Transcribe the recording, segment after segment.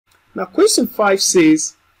Now question 5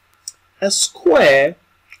 says a square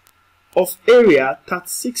of area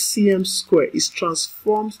 36 cm square is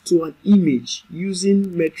transformed to an image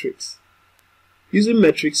using matrix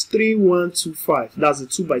 3125. That's a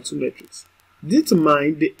 2 by 2 matrix.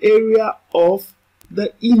 Determine the area of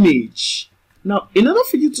the image. Now, in order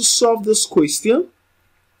for you to solve this question,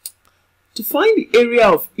 to find the area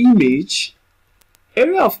of image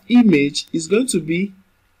is going to be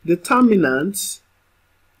determinant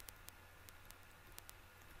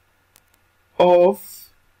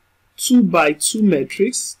of 2 by 2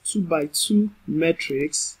 matrix,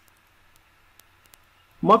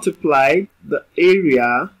 multiply the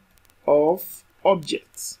area of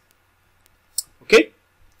objects. Okay,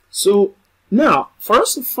 so now for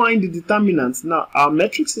us to find the determinant, now our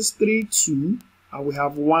matrix is 3, 2, and we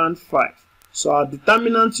have 1, 5. So our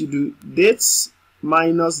determinant, you do this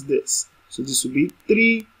minus this. So this will be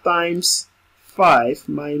 3 times 5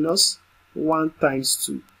 minus 1 times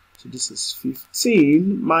 2. So this is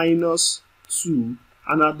 15 minus 2.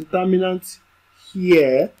 And our determinant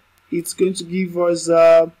here, it's going to give us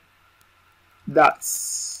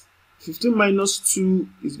that's 15 minus 2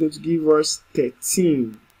 is going to give us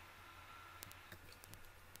 13.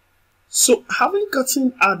 So having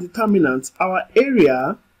gotten our determinant, our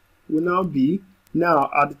area will now be, now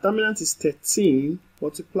our determinant is 13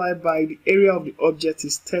 multiplied by the area of the object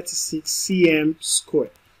is 36 cm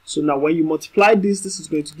square. So now when you multiply this is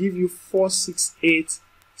going to give you 468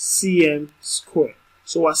 cm square.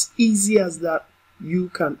 So as easy as that, you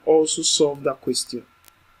can also solve that question.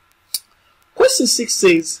 Question 6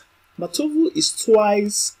 says Matovu is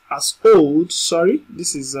twice as old. Sorry,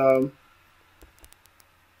 this is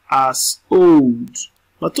as old.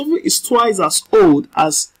 Matovu is twice as old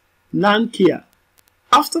as Nankia.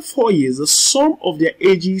 After 4 years, the sum of their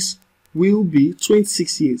ages will be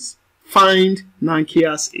 26 years. Find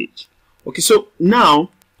Nankia's age. Okay, so now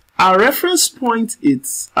our reference point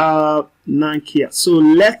is Nankia. So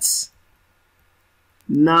let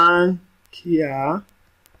Nankia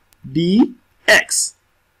be X.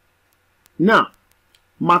 Now,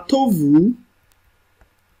 Matovu,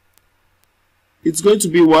 it's going to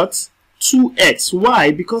be what? 2x.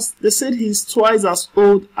 Why? Because they said he's twice as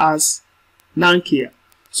old as Nankia.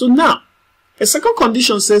 So now, a second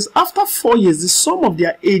condition says after 4 years, the sum of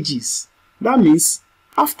their ages. That means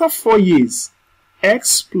after 4 years,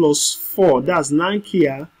 x plus 4, that's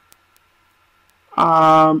Nankia,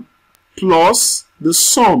 plus the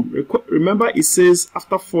sum. Remember, it says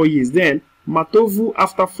after 4 years. Then Matovu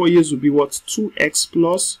after 4 years will be what? 2x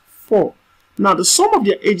plus 4. Now the sum of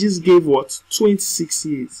their ages gave what? 26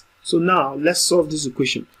 years. So now let's solve this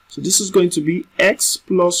equation. So this is going to be x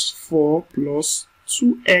plus 4 plus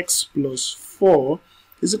 2x plus 4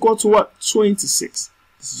 is equal to what? 26.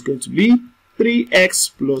 This is going to be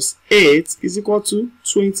 3x plus 8 is equal to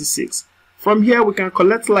 26. From here we can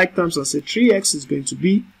collect like terms and say 3x is going to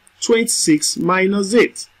be 26 minus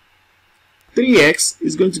 8. 3x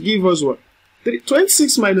is going to give us what?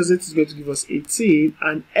 26 minus 8 is going to give us 18,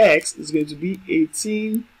 and x is going to be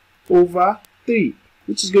 18 over 3,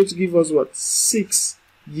 which is going to give us what? 6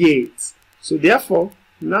 years. So therefore,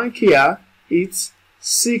 Nankia is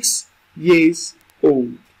 6 years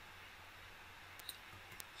old.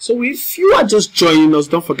 So if you are just joining us,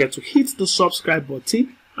 don't forget to hit the subscribe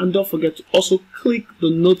button, and don't forget to also click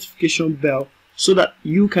the notification bell so that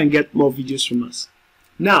you can get more videos from us.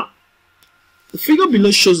 Now, the figure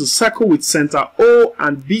below shows a circle with center O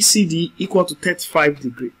and BCD equal to 35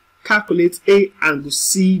 degrees. Calculate A angle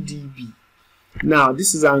CDB. Now,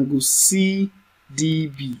 this is angle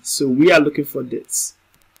CDB. So we are looking for this.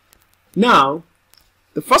 Now,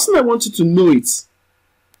 the first thing I want you to know is,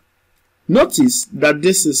 notice that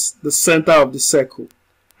this is the center of the circle.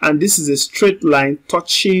 And this is a straight line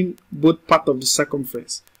touching both parts of the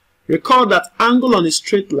circumference. Recall that angle on a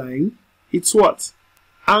straight line, it's what?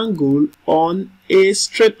 Angle on a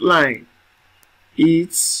straight line.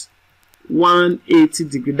 It's 180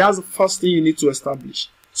 degrees. That's the first thing you need to establish.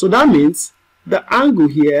 So that means the angle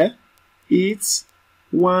here is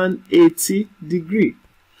 180 degrees.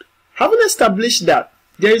 Having established that,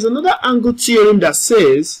 there is another angle theorem that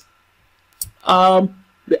says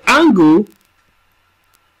the angle,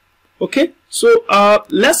 okay, so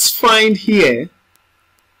let's find here,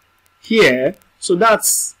 so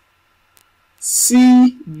that's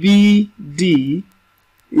CBD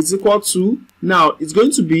is equal to, now it's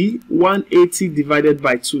going to be 180 divided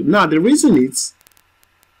by 2. Now the reason is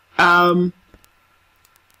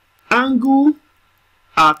angle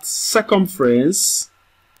at circumference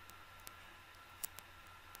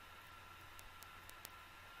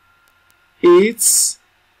it's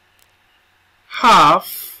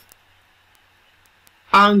half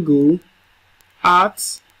angle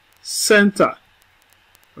at center.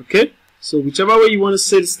 Okay, so whichever way you want to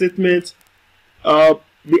say the statement,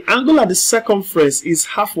 the angle at the circumference is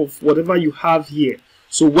half of whatever you have here.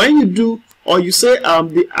 So when you do, or you say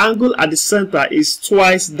the angle at the center is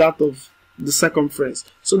twice that of the circumference.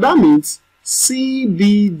 So that means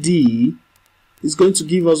CBD is going to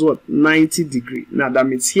give us what? 90 degree. Now that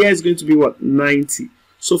means here is going to be what? 90.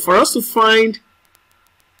 So for us to find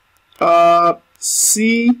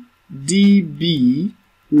CDB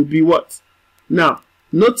will be what? Now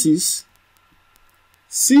notice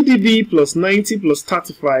CDB plus 90 plus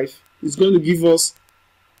 35 is going to give us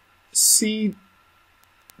CDB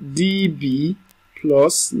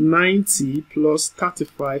plus 90 plus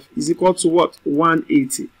 35 is equal to what?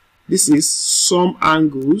 180. This is sum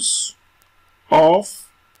angles of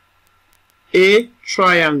a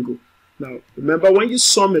triangle. Now remember, when you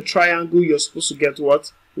sum a triangle, you're supposed to get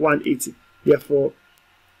what? 180. Therefore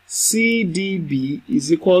CDB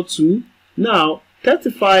is equal to, now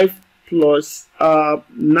 35 plus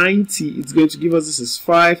 90, it's going to give us, this is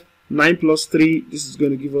 5, 9 plus 3, this is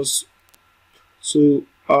going to give us, so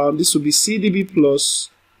this will be CDB plus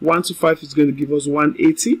 125 is going to give us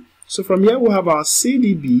 180. So from here we'll have our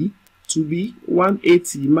CDB to be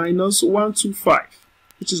 180 minus 125,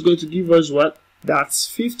 which is going to give us what? That's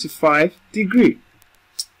 55 degree.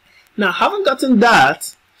 Now having gotten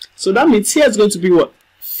that, so that means here is going to be what?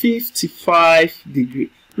 55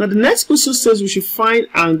 degree. Now the next question says we should find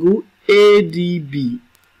angle ADB.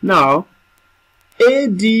 Now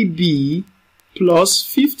ADB plus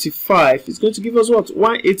 55 is going to give us what?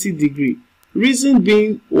 180 degree. Reason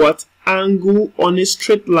being what? Angle on a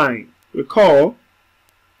straight line. Recall,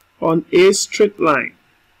 on a straight line.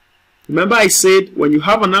 Remember I said when you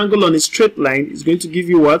have an angle on a straight line, it's going to give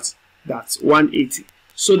you what? That's 180.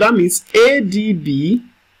 So that means ADB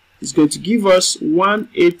is going to give us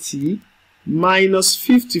 180 minus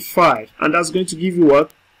 55, and that's going to give you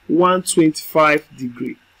what? 125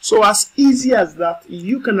 degree. So as easy as that,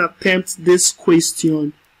 you can attempt this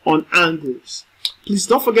question on angles. Please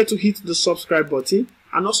don't forget to hit the subscribe button,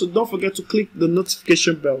 and also don't forget to click the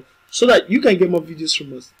notification bell so that you can get more videos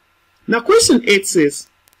from us. Now question 8 says,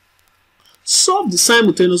 solve the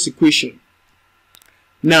simultaneous equation.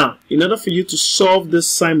 Now, in order for you to solve this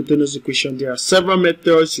simultaneous equation, there are several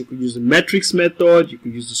methods. You could use the matrix method, you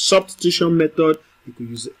could use the substitution method, you could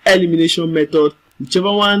use the elimination method.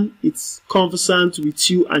 Whichever one it's conversant with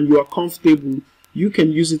you and you are comfortable, you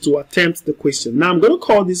can use it to attempt the question. Now I'm going to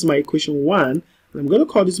call this my equation 1, and I'm going to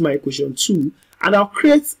call this my equation 2, and I'll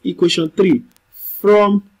create equation 3.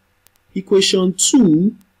 From equation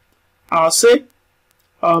 2, I'll say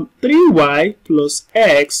 3y plus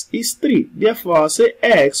x is 3. Therefore, I'll say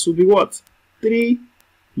x will be what? 3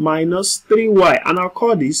 minus 3y, and I'll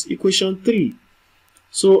call this equation 3.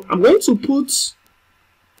 So I'm going to put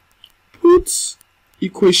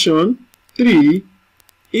equation 3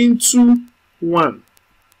 into 1.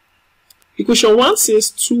 Equation 1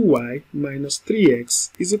 says 2y minus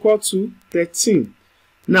 3x is equal to 13.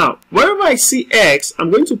 Now, wherever I see x,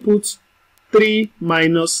 I'm going to put 3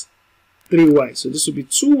 minus 3y. So this will be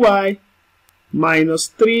 2y minus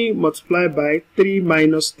 3 multiplied by 3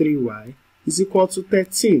 minus 3y is equal to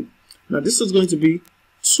 13. Now this is going to be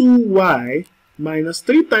 2y minus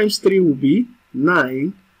 3 times 3 will be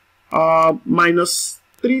 9. Minus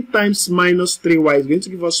 3 times minus 3y is going to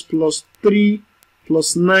give us plus 3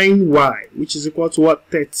 plus 9y, which is equal to what?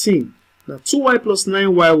 13. Now 2y plus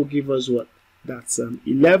 9y will give us what? That's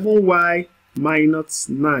 11y minus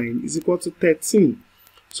 9 is equal to 13.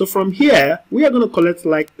 So from here, we are going to collect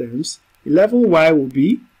like terms. 11y will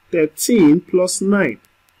be 13 plus 9.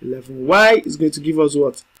 11y is going to give us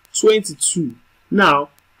what? 22. Now,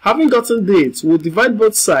 having gotten this, we'll divide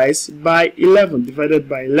both sides by 11. Divided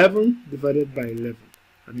by 11, divided by 11.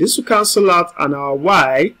 And this will cancel out, and our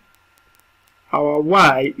y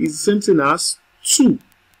is the same thing as 2.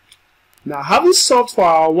 Now, having solved for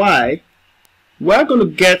our y, we're going to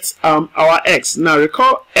get our x. Now,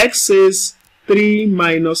 recall x is 3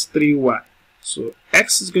 minus 3y. So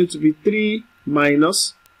x is going to be 3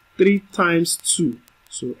 minus 3 times 2.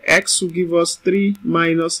 So x will give us 3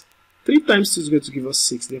 minus 3 times 2 is going to give us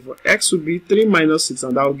 6. Therefore, x will be 3 minus 6,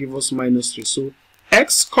 and that will give us minus 3. So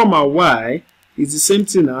x comma y is the same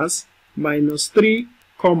thing as minus 3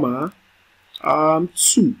 comma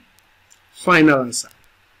 2. Final answer.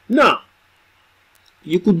 Now,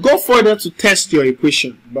 you could go further to test your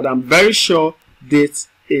equation, but I'm very sure that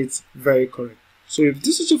it's very correct. So if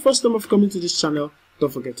this is your first time of coming to this channel,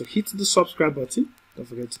 don't forget to hit the subscribe button. Don't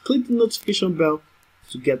forget to click the notification bell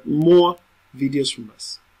to get more videos from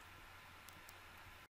us.